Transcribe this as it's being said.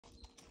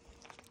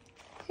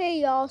Hey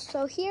y'all,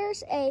 so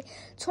here's a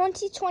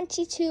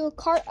 2022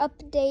 cart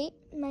update,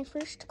 my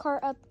first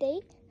cart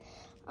update.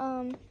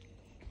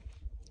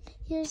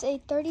 Here's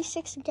a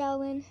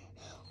 36-gallon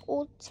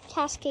old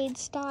Cascade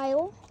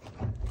style.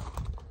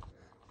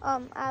 I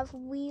have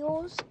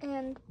wheels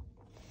in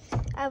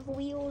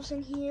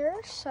here,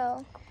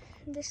 so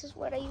this is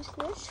what I use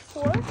this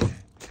for,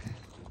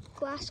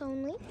 glass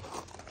only.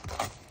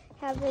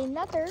 Have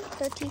another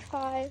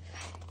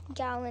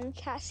 35-gallon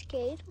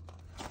Cascade.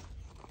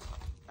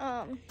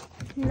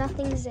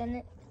 Nothing's in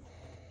it,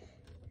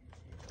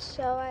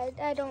 so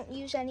I don't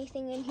use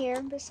anything in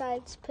here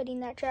besides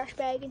putting that trash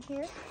bag in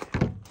here.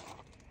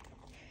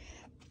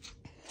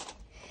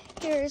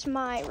 Here's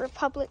my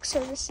Republic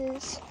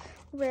Services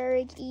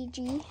Rarig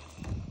EG.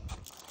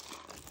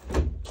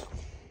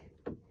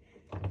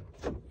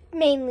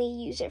 Mainly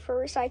use it for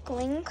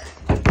recycling.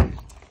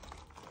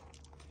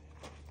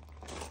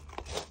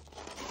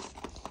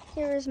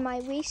 Here is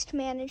my waste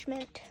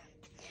management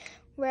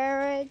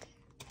Rarig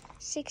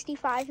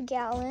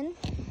 65-gallon.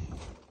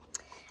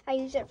 I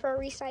use it for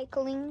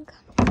recycling.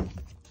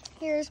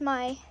 Here's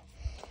my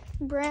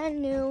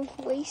brand new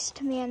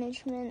waste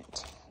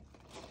management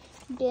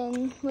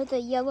bin with a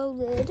yellow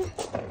lid.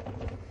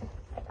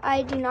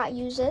 I do not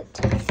use it.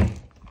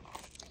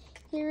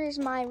 Here is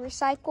my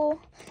Recycle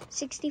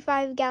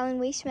 65-gallon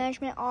waste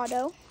management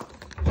auto.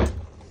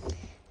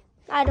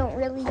 I don't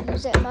really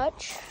use it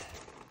much.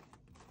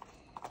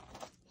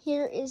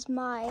 Here is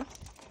my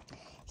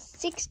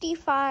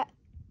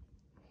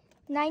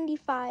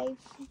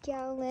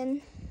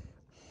 95-gallon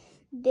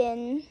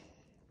bin.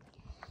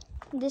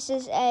 This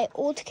is a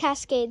old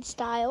Cascade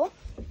style.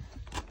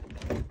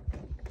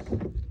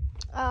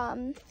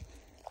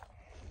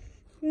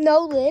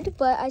 No lid,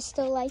 but I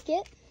still like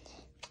it.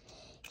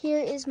 Here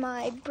is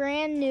my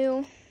brand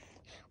new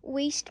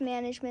waste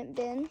management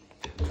bin.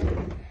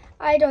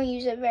 I don't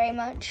use it very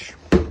much.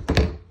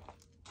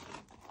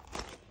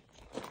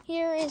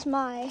 Here is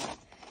my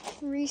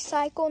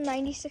Recycle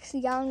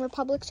 96-gallon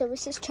Republic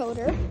Services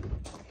toter.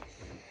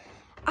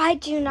 I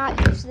do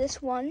not use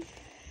this one.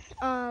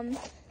 I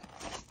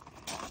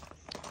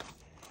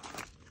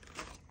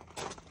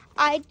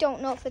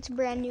don't know if it's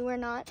brand new or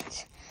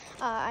not.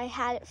 I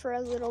had it for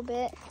a little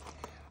bit.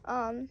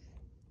 I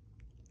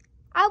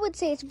would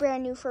say it's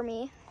brand new for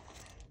me.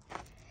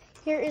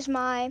 Here is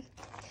my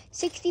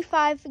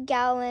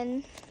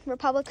 65-gallon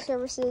Republic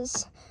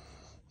Services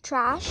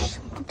trash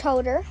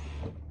toter.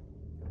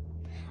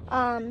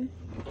 I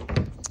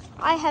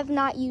have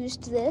not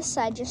used this.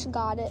 I just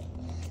got it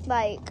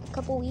like a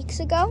couple weeks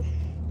ago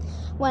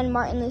when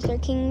Martin Luther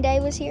King Day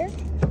was here.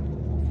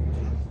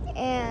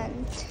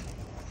 And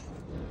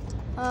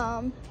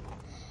I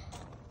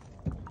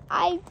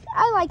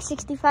like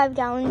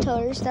 65-gallon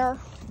toters. They're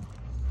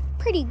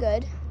pretty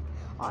good,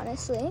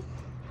 honestly.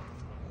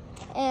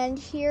 And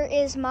here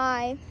is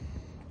my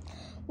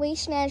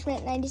waste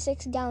management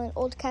 96-gallon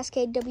old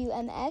Cascade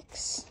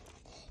WMX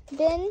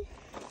bin.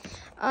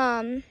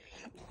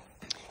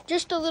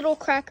 Just a little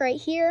crack right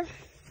here.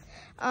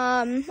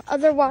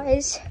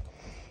 Otherwise,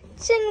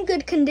 it's in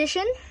good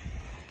condition.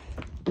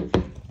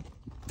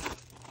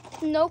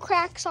 No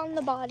cracks on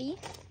the body.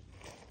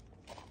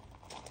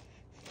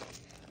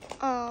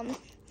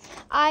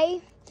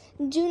 I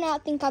do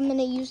not think I'm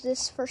gonna use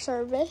this for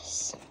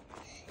service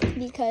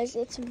because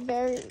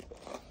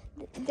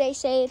they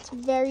say it's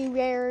very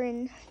rare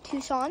in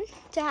Tucson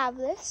to have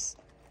this.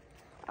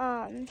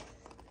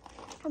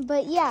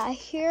 But yeah,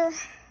 here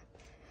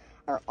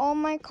are all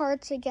my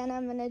carts. Again,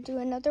 I'm gonna do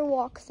another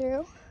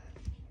walkthrough.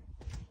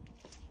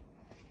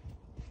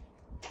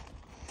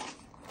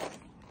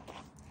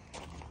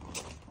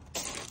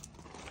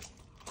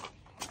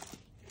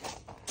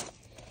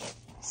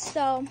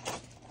 So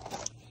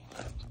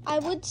I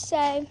would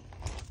say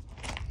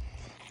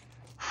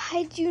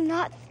I do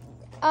not,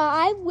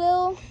 I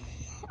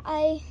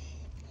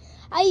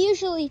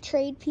usually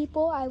trade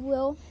people. I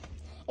will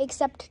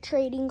accept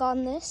trading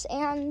on this,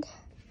 and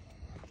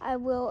I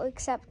will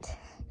accept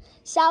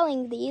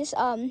selling these.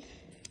 It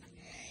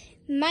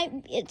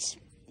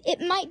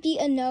might be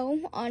a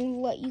no on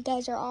what you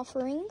guys are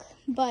offering,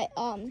 but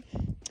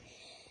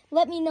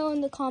let me know in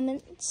the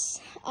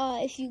comments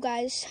if you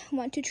guys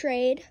want to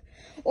trade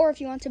or if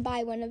you want to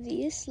buy one of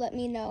these. Let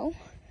me know.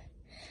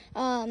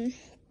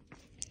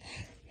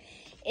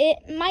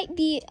 It might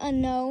be a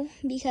no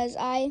because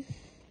I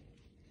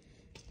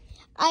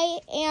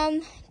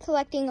am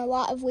collecting a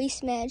lot of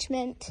waste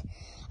management.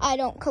 I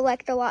don't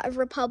collect a lot of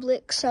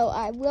Republic, so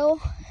I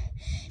will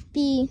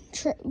be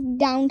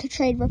down to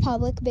trade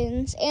Republic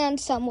bins and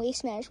some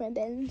waste management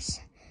bins.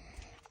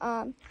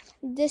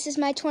 This is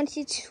my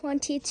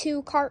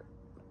 2022 cart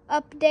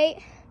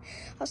update.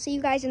 I'll see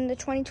you guys in the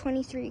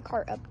 2023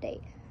 cart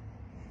update.